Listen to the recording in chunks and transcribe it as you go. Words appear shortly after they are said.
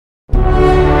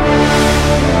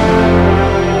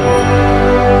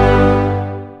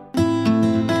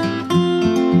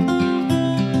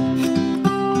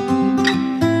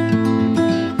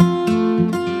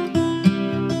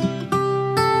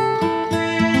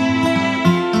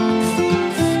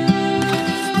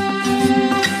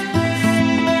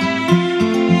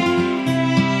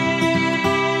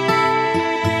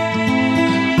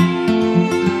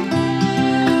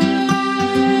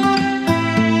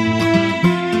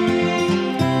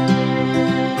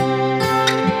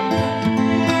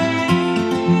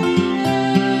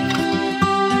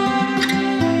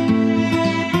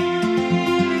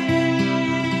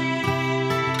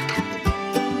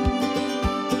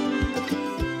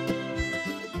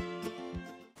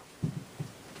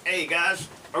Hey guys,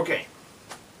 okay,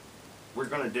 we're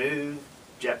going to do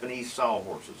Japanese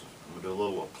sawhorses. I'm going to do a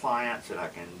little appliance that I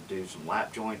can do some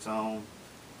lap joints on,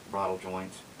 bridle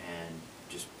joints, and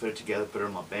just put it together, put it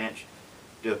on my bench,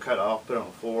 do a cut off, put it on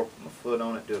the floor, put my foot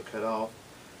on it, do a cut off,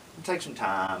 and take some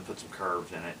time, put some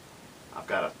curves in it. I've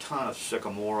got a ton of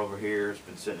sycamore over here. It's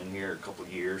been sitting in here a couple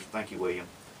of years. Thank you, William.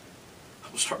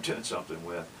 I'll start doing something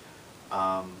with.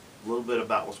 A little bit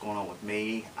about what's going on with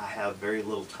me. I have very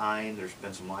little time. There's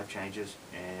been some life changes,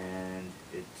 and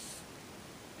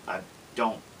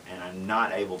I'm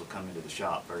not able to come into the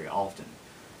shop very often.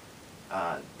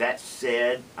 That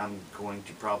said, I'm going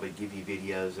to probably give you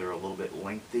videos that are a little bit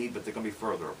lengthy, but they're going to be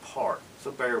further apart,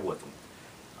 so bear with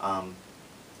them.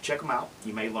 Check them out.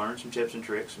 You may learn some tips and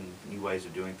tricks, some new ways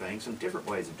of doing things, some different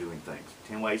ways of doing things.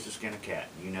 10 ways to skin a cat.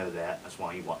 You know that. That's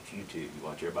why you watch YouTube. You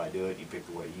watch everybody do it, you pick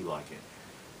the way you like it.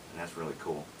 And that's really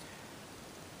cool.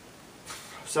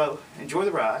 So, enjoy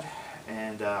the ride,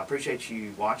 and I appreciate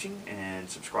you watching and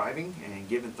subscribing and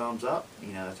giving thumbs up.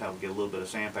 You know, that's how we get a little bit of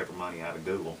sandpaper money out of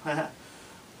Google.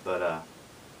 But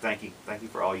thank you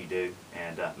for all you do.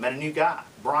 And met a new guy,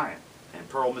 Brian, in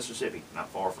Pearl, Mississippi, not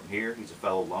far from here. He's a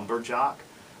fellow lumberjack.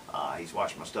 He's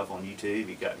watching my stuff on YouTube.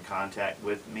 He got in contact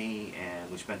with me,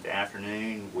 and we spent the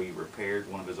afternoon. We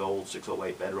repaired one of his old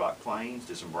 608 bedrock planes,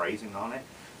 did some brazing on it.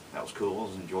 That was cool. It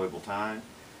was an enjoyable time.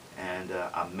 And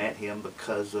I met him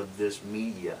because of this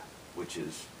media, which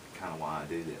is kind of why I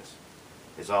do this.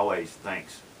 As always,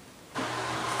 thanks.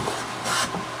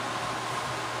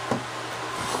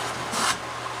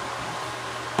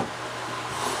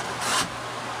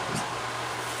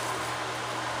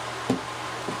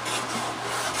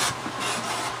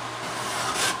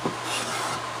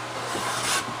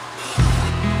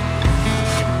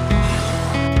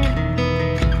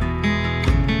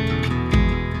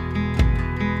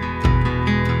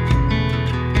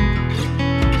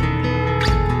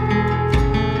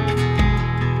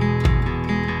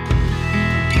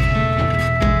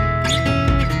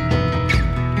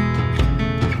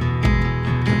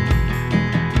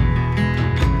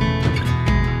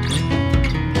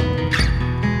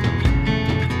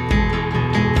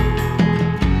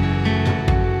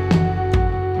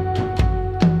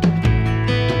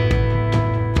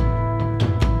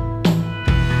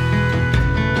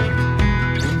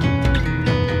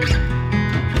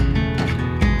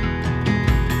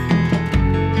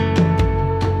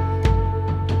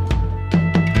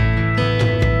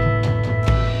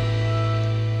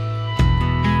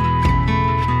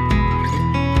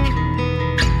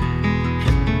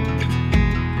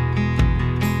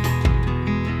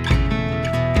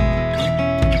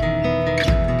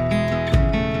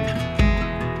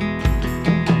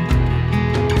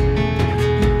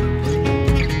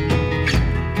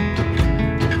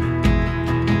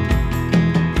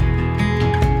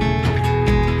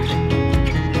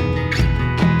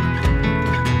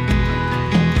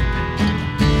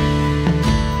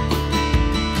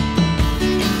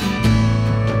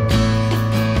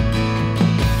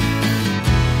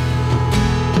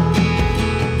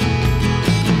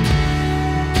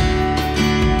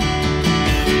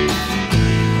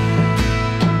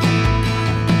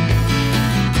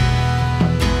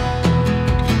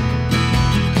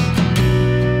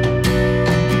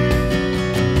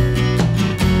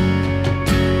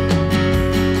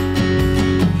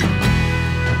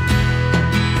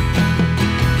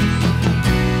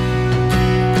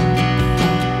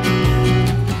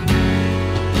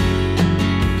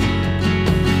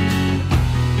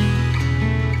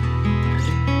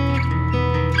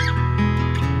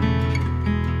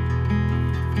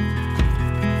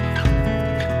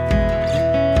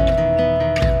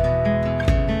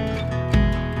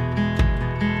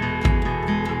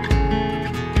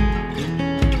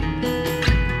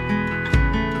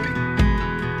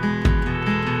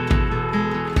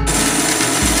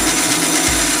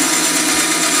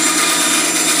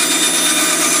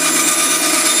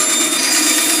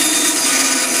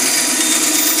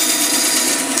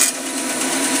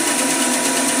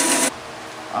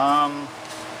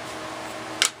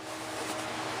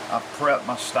 I've prepped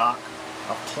my stock,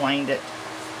 I've planed it.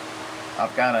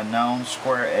 I've got a known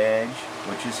square edge,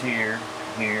 which is here,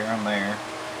 and there,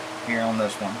 here on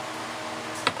this one.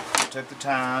 I took the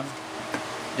time,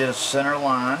 did a center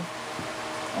line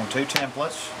on 2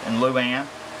 templates in Luan.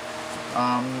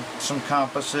 Some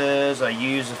compasses, I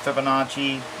use a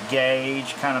Fibonacci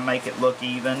gauge, kind of make it look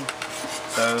even.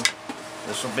 So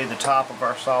this will be the top of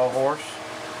our sawhorse,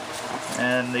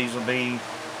 and these will be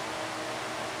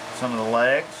some of the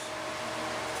legs,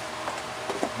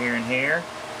 here and here,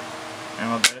 and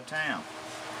we'll go to town.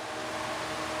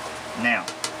 Now,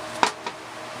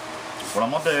 what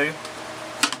I'm going to do,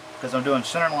 because I'm doing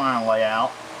center line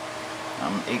layout,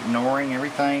 I'm ignoring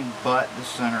everything but the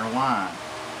center line.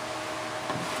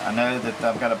 I know that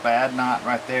I've got a bad knot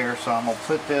right there, so I'm going to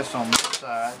put this on this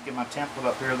side, get my template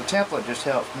up here. The template just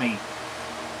helps me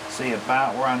see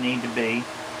about where I need to be.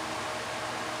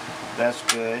 That's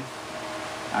good.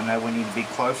 I know we need to be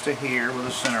close to here with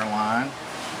the center line.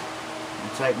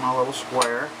 And take my little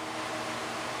square.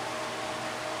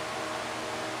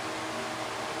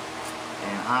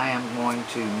 And I am going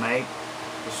to make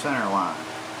the center line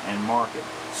and mark it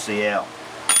CL.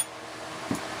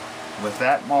 With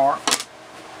that mark,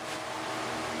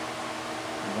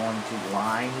 I'm going to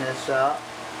line this up.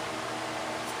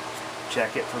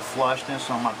 Check it for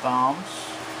flushness on my thumbs.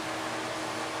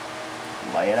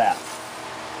 Lay it out.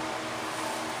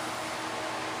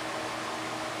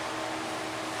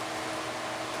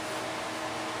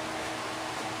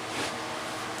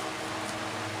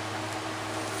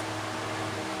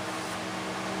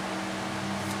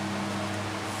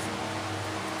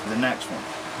 The next one.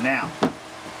 Now,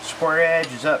 square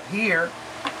edge is up here,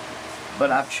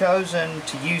 but I've chosen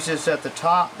to use this at the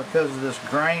top because of this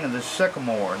grain of this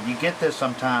sycamore. You get this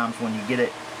sometimes when you get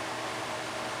it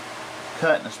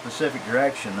cut in a specific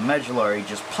direction. The medullary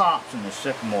just pops in the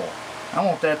sycamore. I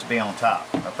want that to be on top.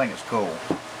 I think it's cool.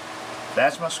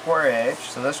 That's my square edge,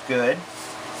 so that's good.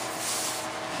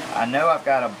 I know I've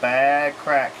got a bad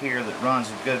crack here that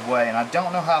runs a good way, and I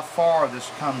don't know how far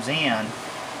this comes in.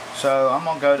 So I'm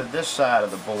going to go to this side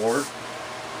of the board.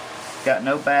 Got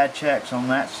no bad checks on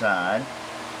that side.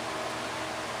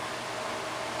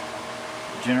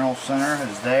 General center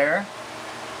is there.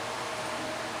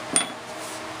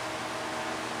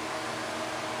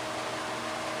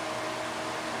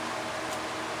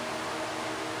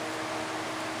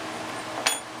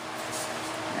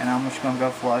 And I'm just going to go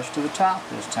flush to the top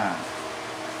this time.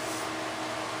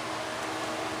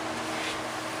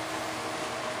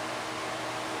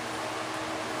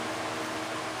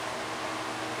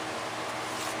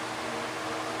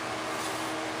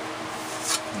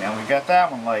 Now we've got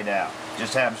that one laid out.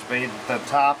 Just happens to be that the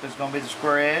top is going to be the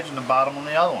square edge and the bottom on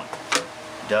the other one.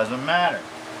 Doesn't matter.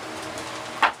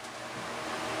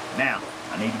 Now,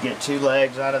 I need to get two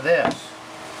legs out of this.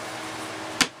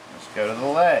 Let's go to the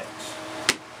legs.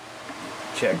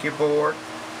 Check your board.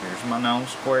 Here's my known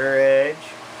square edge.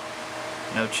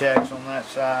 No checks on that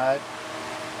side.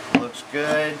 Looks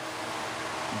good.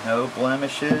 No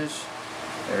blemishes.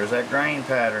 There's that grain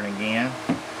pattern again.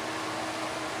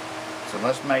 So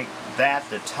let's make that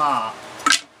the top.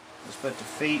 Let's put the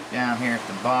feet down here at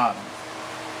the bottom.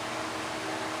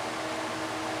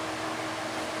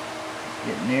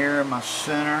 Get near my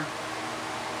center.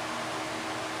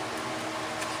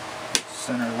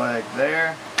 Center leg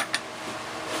there.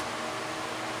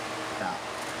 Now,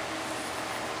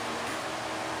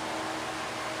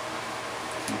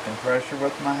 keeping pressure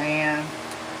with my hand.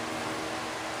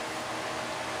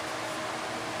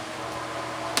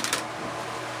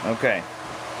 Okay,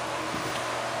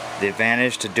 the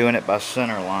advantage to doing it by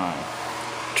center line.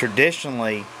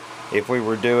 Traditionally, if we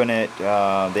were doing it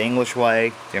the English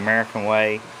way, the American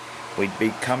way, we'd be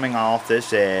coming off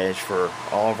this edge for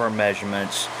all of our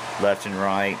measurements, left and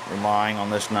right, relying on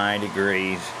this 90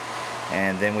 degrees,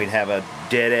 and then we'd have a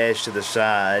dead edge to the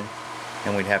side,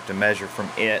 and we'd have to measure from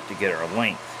it to get our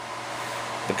length.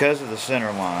 Because of the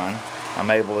center line, I'm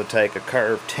able to take a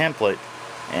curved template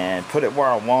and put it where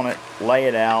I want it, lay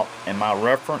it out, and my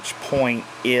reference point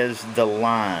is the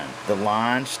line. The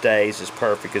line stays as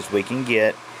perfect as we can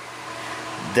get.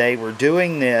 They were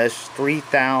doing this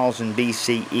 3000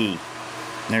 BCE.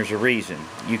 And there's a reason.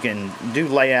 You can do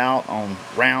layout on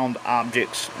round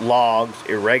objects, logs,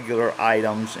 irregular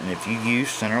items, and if you use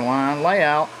center line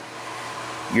layout,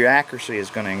 your accuracy is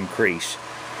going to increase,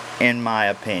 in my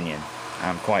opinion.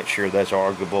 I'm quite sure that's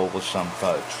arguable with some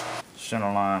folks.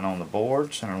 Center line on the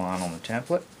board, center line on the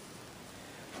template.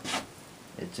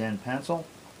 It's in pencil.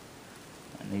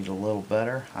 I need a little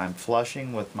better. I'm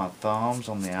flushing with my thumbs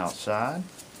on the outside.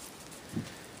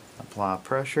 Apply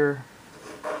pressure.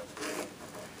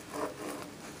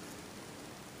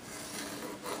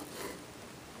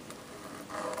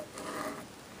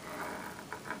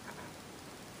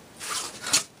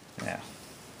 Yeah.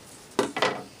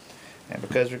 And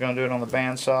because we're going to do it on the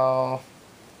bandsaw,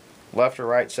 left or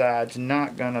right side's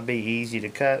not going to be easy to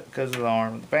cut because of the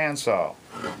arm of the bandsaw.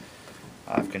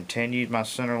 I've continued my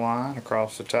center line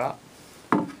across the top,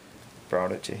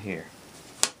 brought it to here.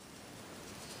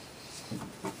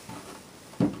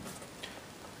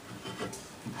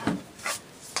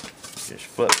 Just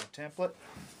flip the template.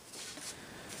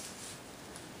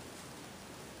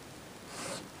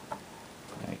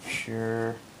 Make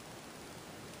sure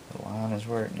line is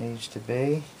where it needs to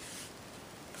be.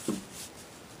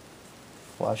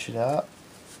 Flush it up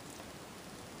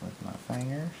with my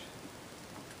fingers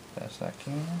best I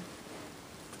can.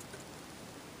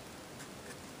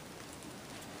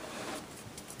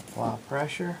 Apply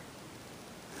pressure.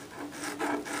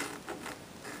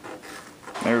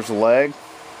 There's the leg.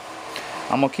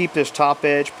 I'm going to keep this top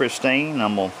edge pristine.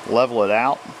 I'm going to level it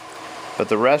out. But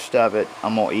the rest of it,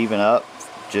 I'm going to even up,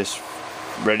 just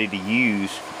ready to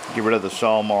use. Get rid of the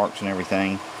saw marks and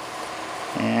everything.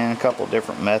 And a couple of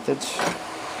different methods. I'm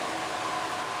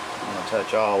going to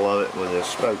touch all of it with this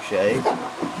spoke shave.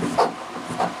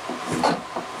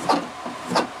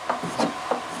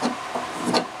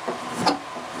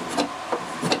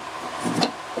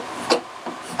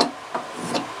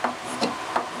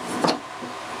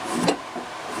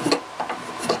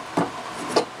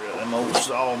 Old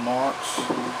saw marks.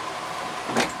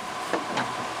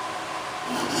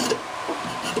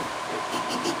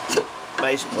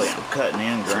 Basically, I'm cutting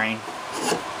in grain.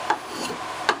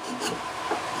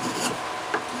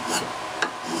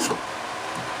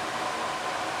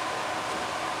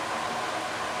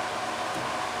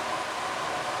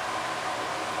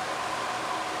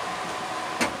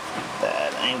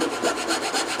 That angle.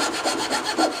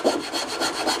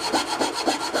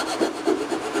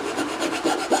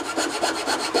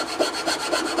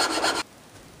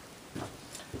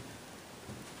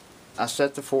 I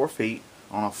set the 4 feet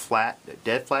on a flat,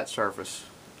 dead flat surface.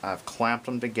 I've clamped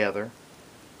them together.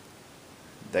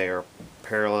 They are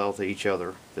parallel to each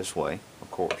other this way, of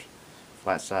course,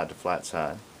 flat side to flat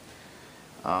side.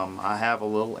 I have a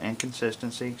little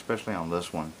inconsistency, especially on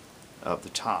this one, of the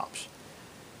tops.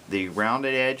 The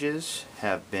rounded edges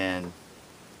have been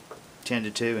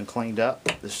tended to and cleaned up.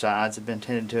 The sides have been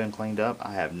tended to and cleaned up.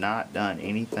 I have not done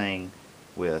anything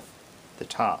with the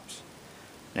tops.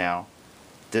 Now,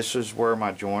 this is where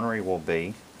my joinery will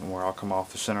be, and where I'll come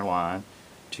off the center line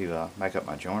to make up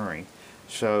my joinery.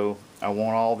 So I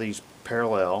want all these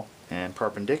parallel and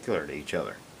perpendicular to each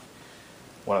other.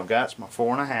 What I've got is my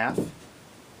 4.5.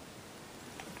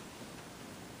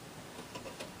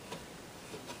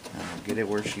 I'll get it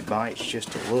where she bites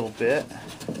just a little bit.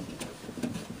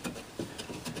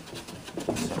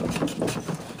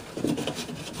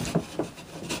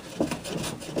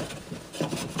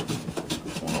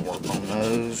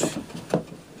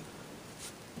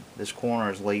 This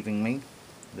corner is leaving me.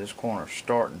 This corner is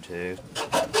starting to.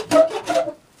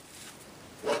 Yeah,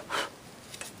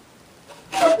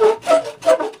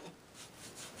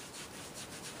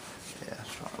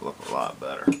 it's starting to look a lot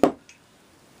better.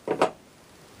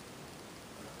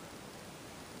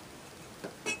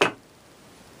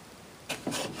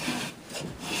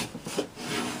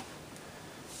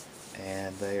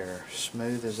 And they are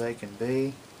smooth as they can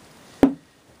be.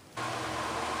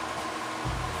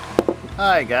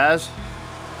 Alright guys,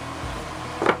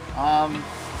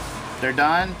 they're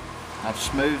done. I've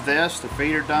smoothed this, the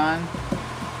feet are done,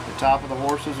 the top of the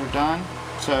horses are done.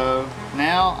 So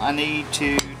now I need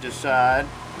to decide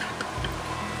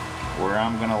where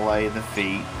I'm going to lay the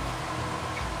feet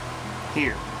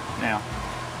here. Now,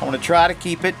 I want to try to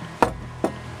keep it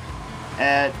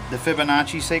at the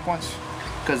Fibonacci sequence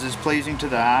because it's pleasing to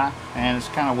the eye and it's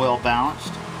kind of well balanced.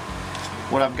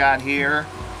 What I've got here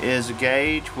is a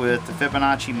gauge with the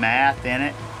Fibonacci math in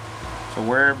it. So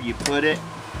wherever you put it,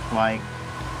 like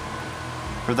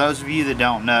for those of you that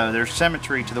don't know, there's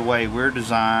symmetry to the way we're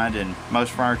designed and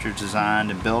most furniture is designed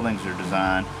and buildings are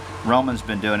designed. Roman's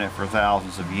been doing it for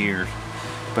thousands of years.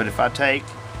 But if I take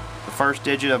the first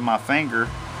digit of my finger,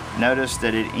 notice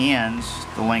that it ends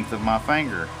the length of my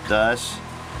finger. Thus,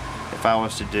 if I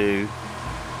was to do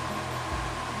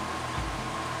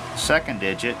second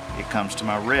digit, it comes to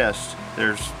my wrist.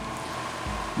 There's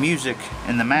music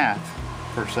in the math,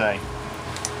 per se.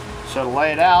 So to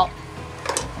lay it out,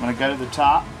 I'm going to go to the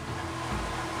top.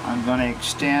 I'm going to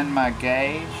extend my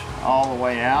gauge all the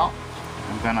way out.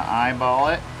 I'm going to eyeball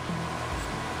it.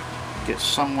 Get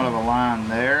somewhat of a line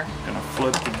there. I'm going to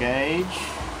flip the gauge.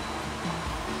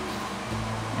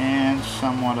 And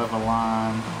somewhat of a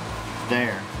line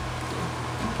there.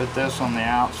 Put this on the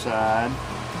outside,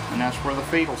 and that's where the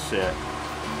feet will sit.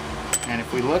 And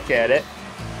if we look at it,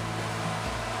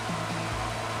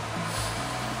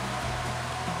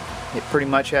 it pretty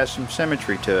much has some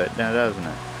symmetry to it now, doesn't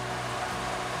it?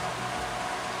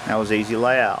 That was easy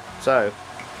layout. So,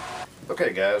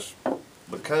 okay guys,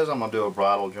 because I'm going to do a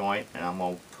bridle joint and I'm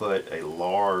going to put a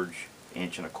large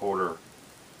 1.25 inch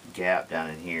gap down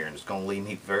in here, and it's going to leave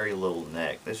me very little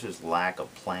neck. This is lack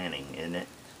of planning, isn't it?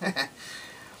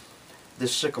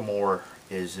 This sycamore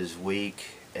is as weak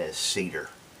as cedar.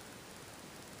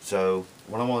 So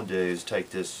what I'm going to do is take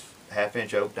this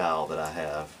 1/2-inch oak dowel that I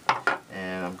have,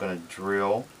 and I'm going to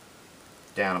drill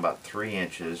down about 3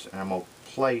 inches, and I'm going to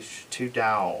place 2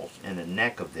 dowels in the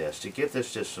neck of this to give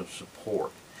this just some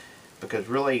support, because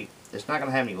really it's not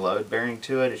going to have any load bearing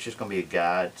to it. It's just going to be a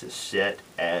guide to sit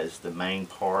as the main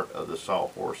part of the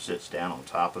sawhorse sits down on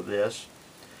top of this.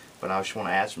 But I just want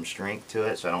to add some strength to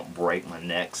it so I don't break my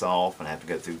necks off and have to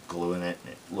go through gluing it,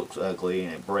 and it looks ugly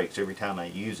and it breaks every time I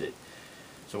use it.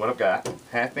 So what I've got,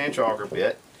 1/2-inch auger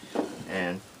bit,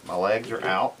 and my legs are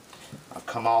out. I've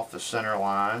come off the center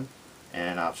line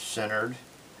and I've centered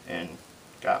and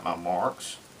got my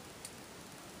marks.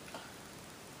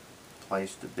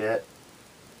 Place the bit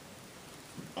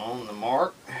on the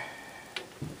mark.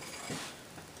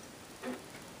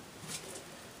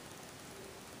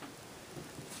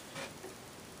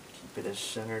 Keep it as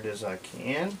centered as I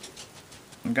can.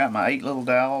 I've got my 8 little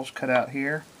dowels cut out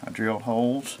here. I drilled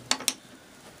holes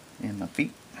in my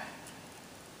feet,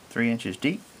 3 inches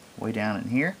deep, way down in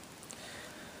here.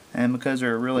 And because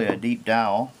they're really a deep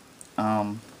dowel,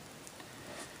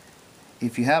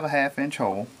 if you have a 1/2-inch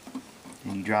hole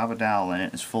and you drive a dowel in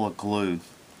it, it's full of glue.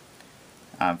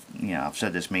 I've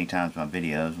said this many times in my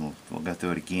videos, and we'll go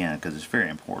through it again because it's very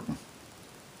important.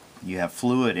 You have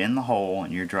fluid in the hole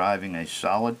and you're driving a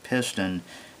solid piston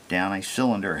down a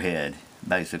cylinder head,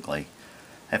 basically.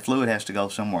 That fluid has to go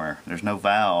somewhere. There's no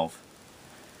valve,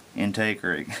 intake,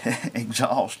 or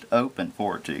exhaust open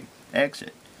for it to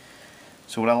exit.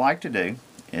 So what I like to do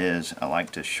is I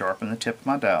like to sharpen the tip of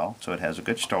my dowel so it has a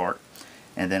good start,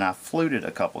 and then I flute it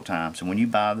a couple times. And when you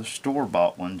buy the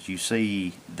store-bought ones, you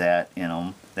see that in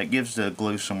them. That gives the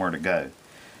glue somewhere to go.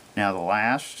 Now the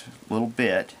last little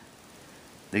bit,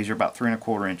 these are about 3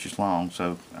 1/4 inches long,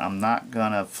 so I'm not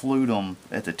gonna flute them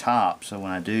at the top, so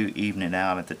when I do even it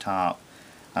out at the top,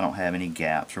 I don't have any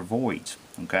gaps or voids.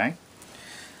 Okay?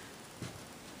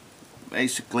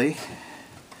 Basically,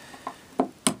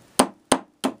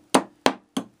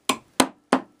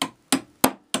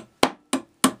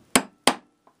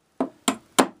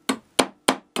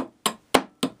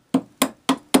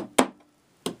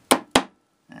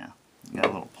 now got a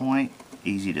little point,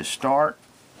 easy to start.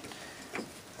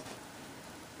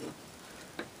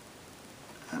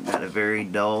 I've got a very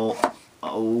dull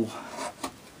old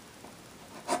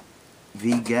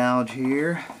V-gouge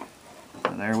here.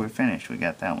 So there we're finished. We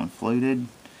got that one fluted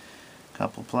a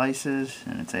couple places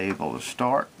and it's able to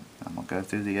start. I'm going to go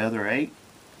through the other 8,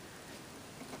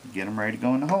 get them ready to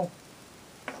go in the hole.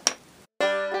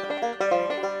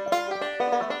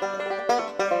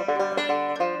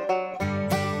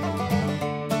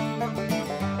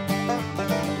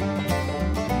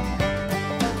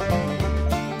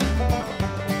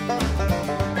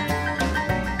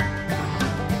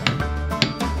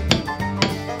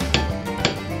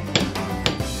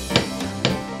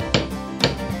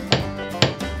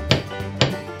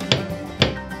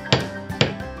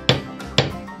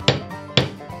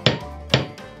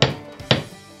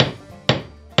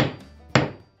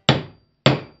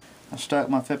 I stuck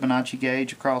my Fibonacci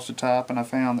gauge across the top, and I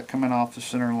found that coming off the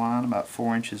center line about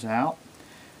 4 inches out,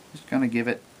 it's going to give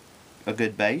it a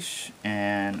good base,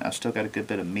 and I still got a good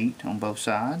bit of meat on both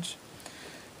sides.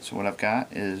 So what I've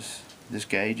got is this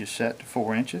gauge is set to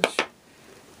 4 inches.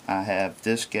 I have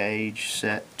this gauge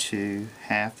set to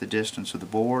half the distance of the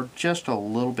board, just a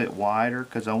little bit wider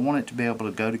because I want it to be able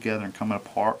to go together and come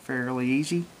apart fairly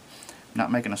easy. I'm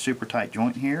not making a super tight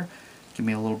joint here. Give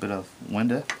me a little bit of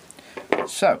window.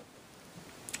 So,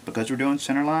 because we're doing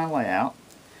center line layout,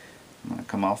 I'm going to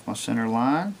come off my center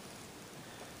line,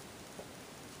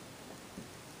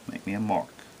 make me a mark.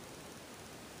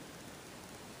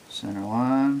 Center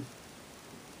line,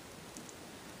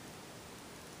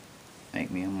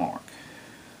 make me a mark.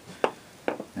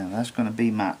 Now that's going to be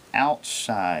my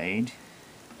outside,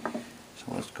 so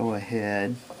let's go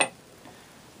ahead,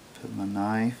 put my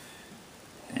knife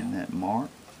in that mark,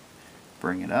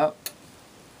 bring it up.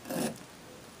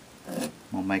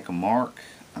 I'm going to make a mark.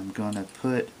 I'm going to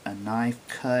put a knife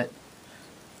cut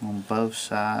on both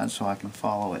sides so I can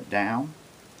follow it down.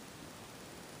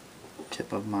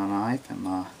 Tip of my knife and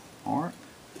my mark.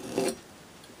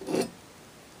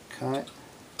 Cut.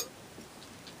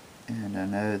 And I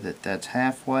know that that's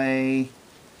halfway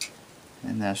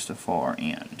and that's the far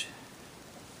end.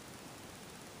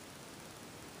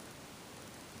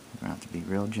 We're going to have to be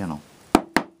real gentle.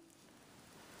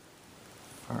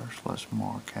 First, let's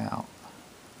mark out.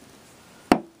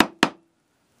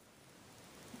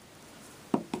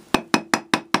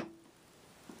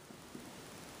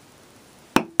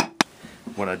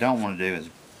 What I don't want to do is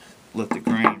let the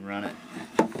grain run it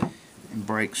and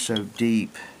break so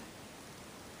deep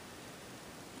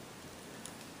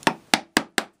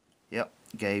Yep,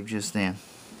 gave just then.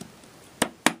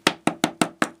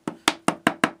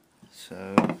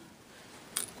 So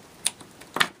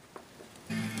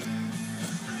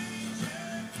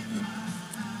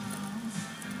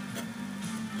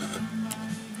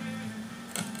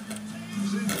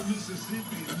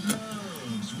Mississippi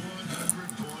loves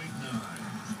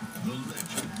 100.9. The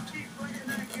legend.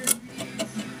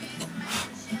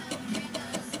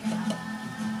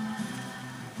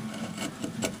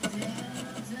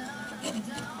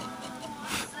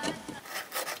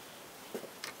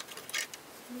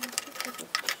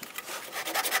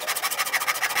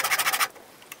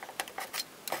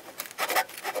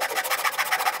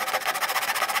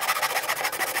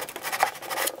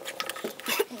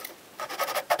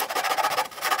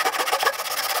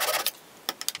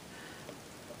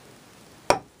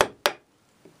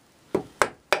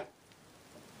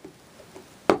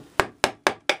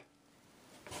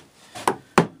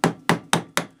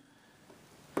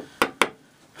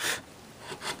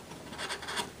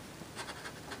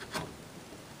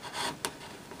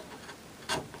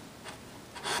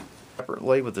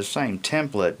 separately with the same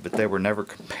template, but they were never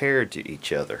compared to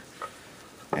each other.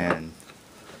 And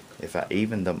if I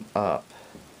even them up,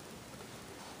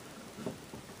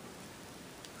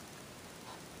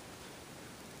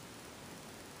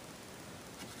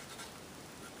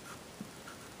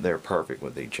 they're perfect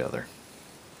with each other.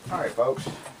 Alright folks,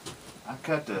 I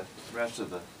cut the rest of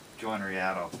the joinery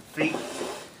out of the feet.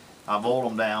 I've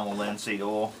oiled them down with linseed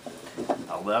oil.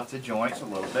 I left the joints a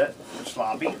little bit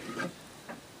sloppy.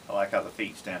 I like how the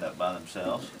feet stand up by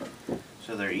themselves.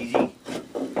 So they're easy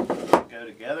to go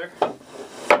together.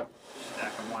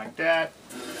 Stack them like that.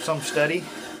 Some study,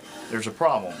 there's a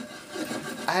problem.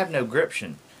 I have no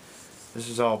gription. This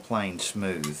is all plain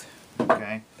smooth.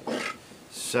 Okay?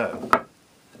 So,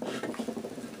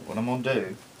 what I'm going to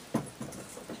do,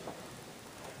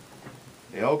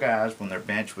 the old guys, when their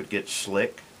bench would get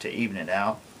slick, to even it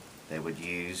out, they would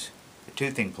use a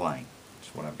toothing plane.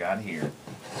 That's what I've got here.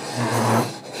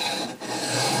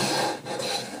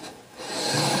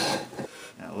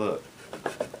 Now look,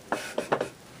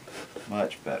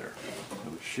 much better. So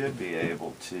we should be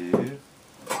able to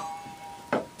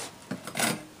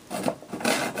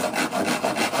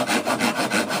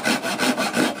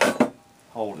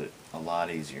hold it a lot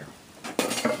easier.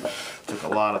 Took a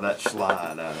lot of that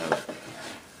slide out of it.